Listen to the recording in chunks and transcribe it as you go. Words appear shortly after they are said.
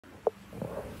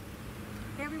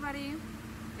everybody.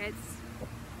 It's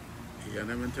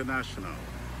E&M International.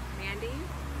 Mandy.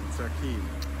 It's Akeem.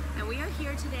 And we are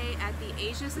here today at the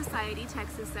Asia Society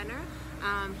Texas Center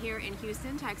here in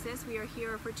Houston, Texas. We are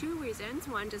here for two reasons.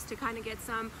 One, just to kind of get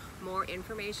some more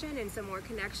information and some more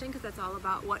connection, because that's all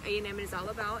about what A&M is all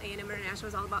about. A&M International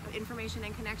is all about information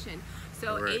and connection.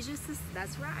 So Correct. Asia,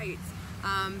 that's right.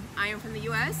 I am from the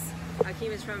U.S.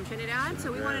 Akeem is from Trinidad. So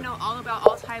we want to know all about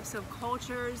all types of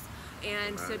cultures.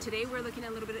 And so today we're looking at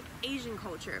a little bit of Asian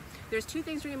culture. There's two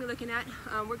things we're going to be looking at.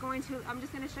 I'm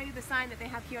just going to show you the sign that they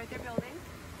have here at their building.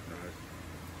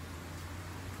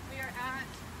 We are at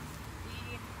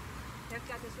they've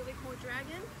got this really cool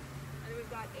dragon, and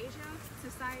we've got Asia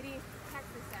Society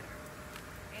Texas Center.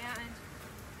 And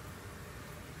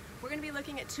we're going to be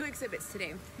looking at two exhibits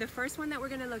today. The first one that we're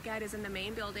going to look at is in the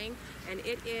main building, and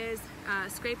it is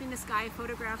Scraping the Sky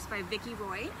Photographs by Vicky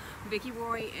Roy. Vicky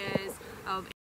Roy is of